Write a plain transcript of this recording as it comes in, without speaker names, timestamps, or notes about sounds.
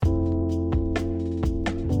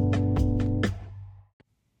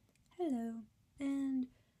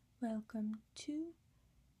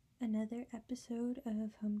another episode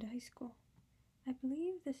of Home to High School. I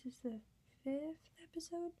believe this is the 5th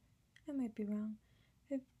episode. I might be wrong.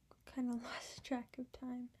 I've kind of lost track of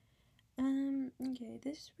time. Okay,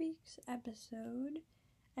 this week's episode,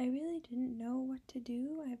 I really didn't know what to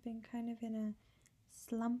do. I've been kind of in a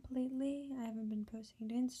slump lately. I haven't been posting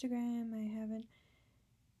to Instagram. I haven't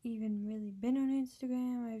even really been on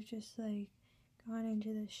Instagram. I've just gone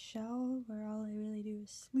into this shell where all I really do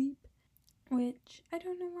is sleep, which I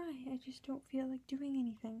don't know why. I just don't feel like doing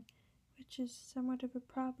anything, which is somewhat of a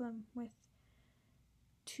problem with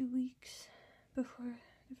 2 weeks before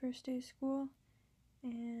the first day of school,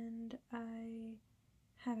 and I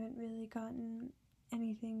haven't really gotten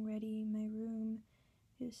anything ready. My room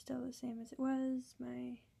is still the same as it was.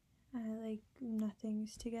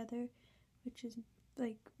 Nothing's together, which is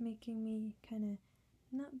making me kind of,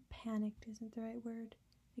 not panicked isn't the right word,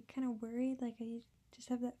 kind of worried. I just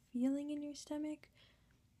have that feeling in your stomach,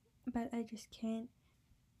 but I just can't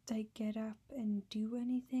get up and do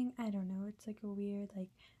anything. I don't know, it's a weird,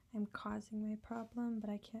 I'm causing my problem, but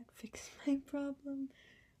I can't fix my problem.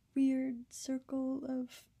 Weird circle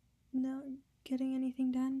of not getting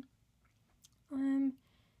anything done.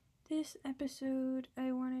 This episode,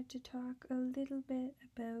 I wanted to talk a little bit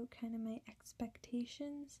about kind of my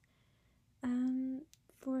expectations,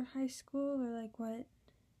 for high school, or what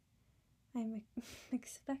I'm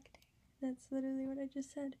expecting. That's literally what I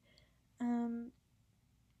just said.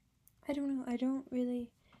 I don't know. I don't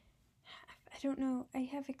know. I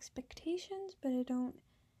have expectations, but I don't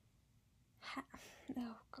have.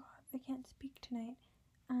 Oh God, I can't speak tonight.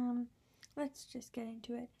 Let's just get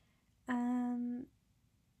into it.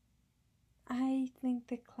 I think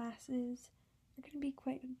the classes are going to be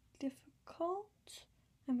quite difficult.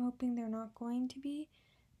 I'm hoping they're not going to be,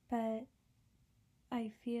 but I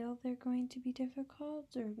feel they're going to be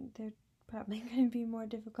difficult, or they're probably going to be more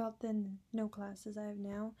difficult than no classes I have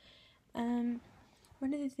now.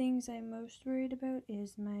 One of the things I'm most worried about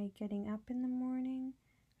is my getting up in the morning,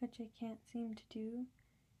 which I can't seem to do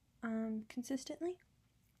consistently,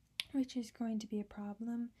 which is going to be a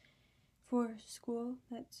problem for school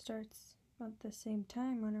that starts at the same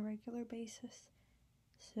time on a regular basis.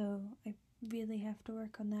 So I really have to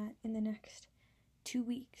work on that in the next 2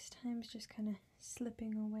 weeks. Time's just kind of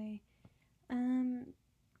slipping away.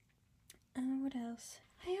 What else?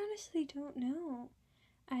 I honestly don't know.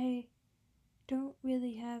 I don't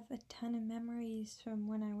really have a ton of memories from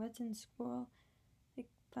when I was in school,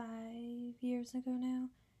 5 years ago now.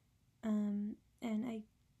 And I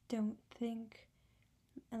don't think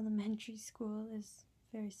elementary school is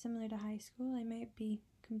very similar to high school. I might be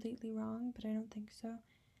completely wrong, but I don't think so.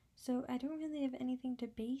 So I don't really have anything to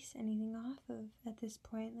base anything off of at this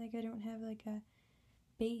point. I don't have a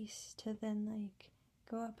base to then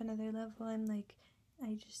go up another level.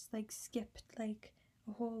 I just skipped a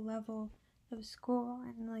whole level of school,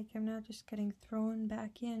 and I'm not just getting thrown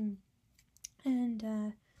back in,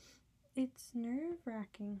 and it's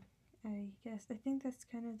nerve-wracking, I guess. I think that's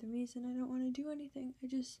kind of the reason I don't want to do anything. I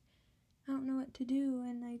don't know what to do,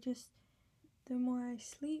 and the more I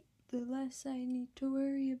sleep, the less I need to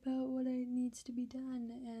worry about what needs to be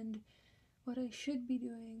done and what I should be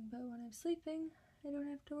doing. But when I'm sleeping, I don't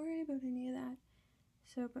have to worry about any of that.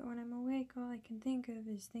 But when I'm awake, all I can think of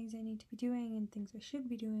is things I need to be doing and things I should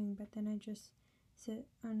be doing, but then I just sit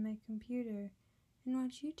on my computer and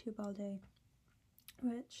watch YouTube all day,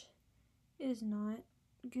 which is not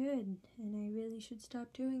good, and I really should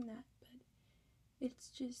stop doing that, but it's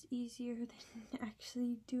just easier than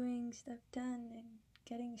actually doing stuff done and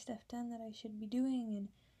getting stuff done that I should be doing and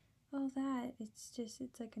all that. It's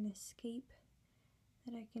like an escape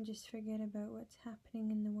that I can just forget about what's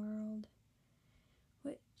happening in the world,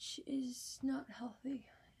 which is not healthy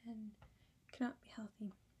and cannot be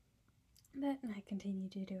healthy. But I continue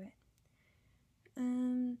to do it.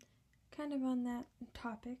 Kind of on that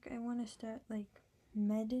topic, I want to start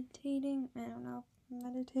meditating. I don't know if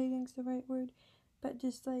meditating's the right word, but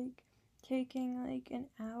just taking an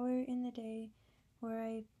hour in the day where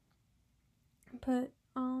I put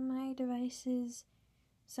all my devices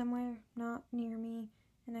somewhere not near me,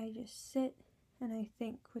 and I just sit and I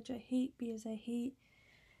think, which I hate because I hate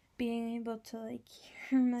being able to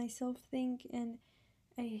hear myself think, and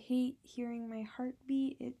I hate hearing my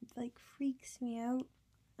heartbeat. It freaks me out.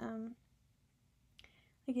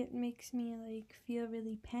 It makes me feel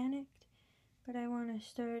really panicked. But I want to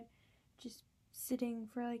start just sitting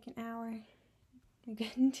for an hour,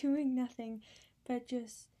 again doing nothing, but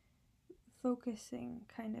just focusing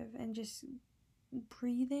kind of, and just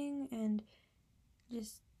breathing and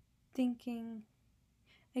just thinking.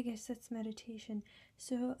 I guess that's meditation.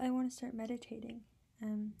 So I want to start meditating.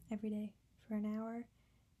 every day for an hour.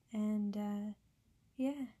 And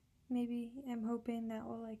yeah, maybe I'm hoping that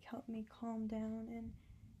will like help me calm down. And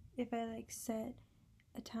if I like set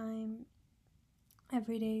a time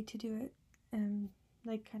every day to do it,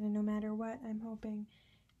 like kind of no matter what, I'm hoping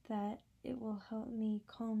that it will help me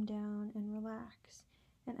calm down and relax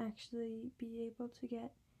and actually be able to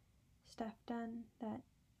get stuff done that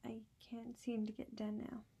I can't seem to get done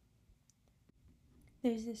now.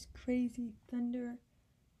 There's this crazy thunder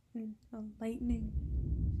and lightning.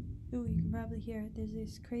 Ooh, you can probably hear it. There's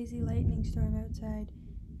this crazy lightning storm outside,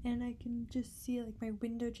 and I can just see like my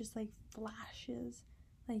window just like flashes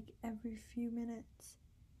like every few minutes.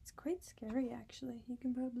 It's quite scary actually. You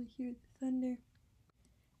can probably hear the thunder.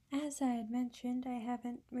 As I had mentioned, I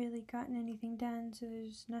haven't really gotten anything done, so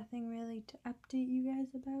there's nothing really to update you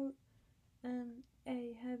guys about.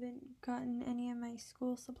 I haven't gotten any of my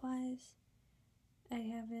school supplies. I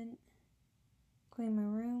haven't cleaned my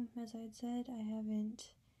room, as I had said.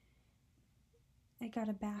 I got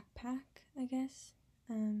a backpack, I guess.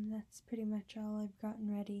 That's pretty much all I've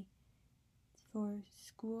gotten ready for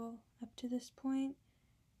school up to this point.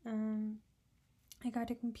 I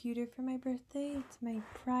got a computer for my birthday. It's my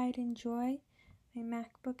pride and joy, my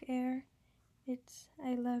MacBook Air.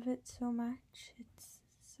 I love it so much. It's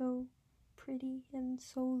so pretty and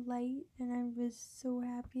so light, and I was so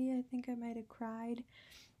happy. I think I might have cried.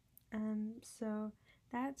 So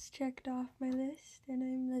that's checked off my list, and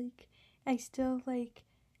I'm like, I still like,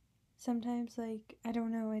 sometimes like, I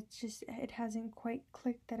don't know, it's just, it hasn't quite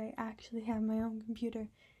clicked that I actually have my own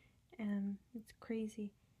computer. It's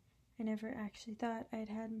crazy. I never actually thought I'd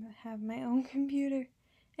have my own computer.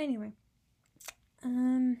 Anyway,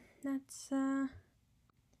 that's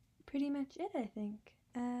pretty much it, I think.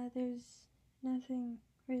 There's nothing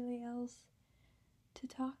really else to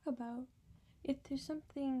talk about. If there's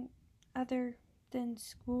something other than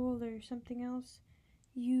school or something else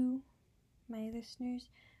you, my listeners,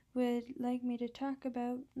 would like me to talk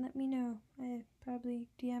about, let me know. Probably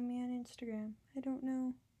DM me on Instagram. I don't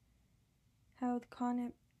know how the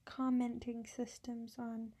commenting systems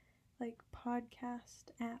on like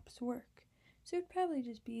podcast apps work, so it'd probably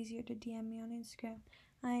just be easier to DM me on Instagram.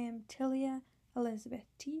 I am Tilia Elizabeth,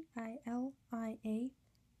 TILIA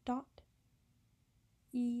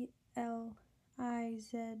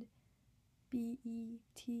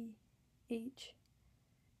ELIZBETH.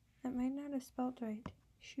 That might not have spelled right.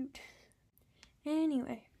 Shoot.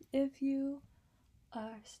 Anyway, if you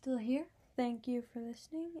are still here, thank you for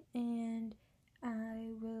listening, and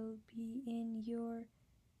I will be in your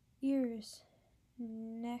ears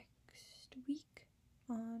next week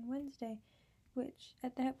on Wednesday, which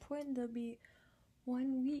at that point there'll be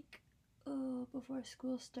 1 week before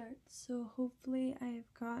school starts, so hopefully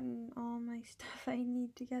I've gotten all my stuff I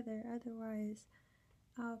need together. Otherwise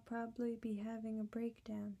I'll probably be having a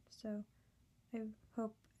breakdown, so I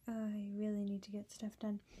hope I really need to get stuff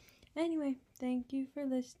done. Anyway, thank you for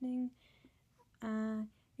listening.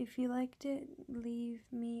 If you liked it, leave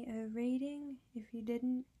me a rating. If you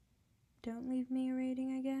didn't, don't leave me a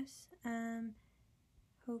rating, I guess.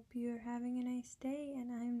 Hope you're having a nice day,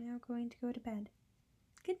 and I'm now going to go to bed.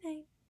 Good night.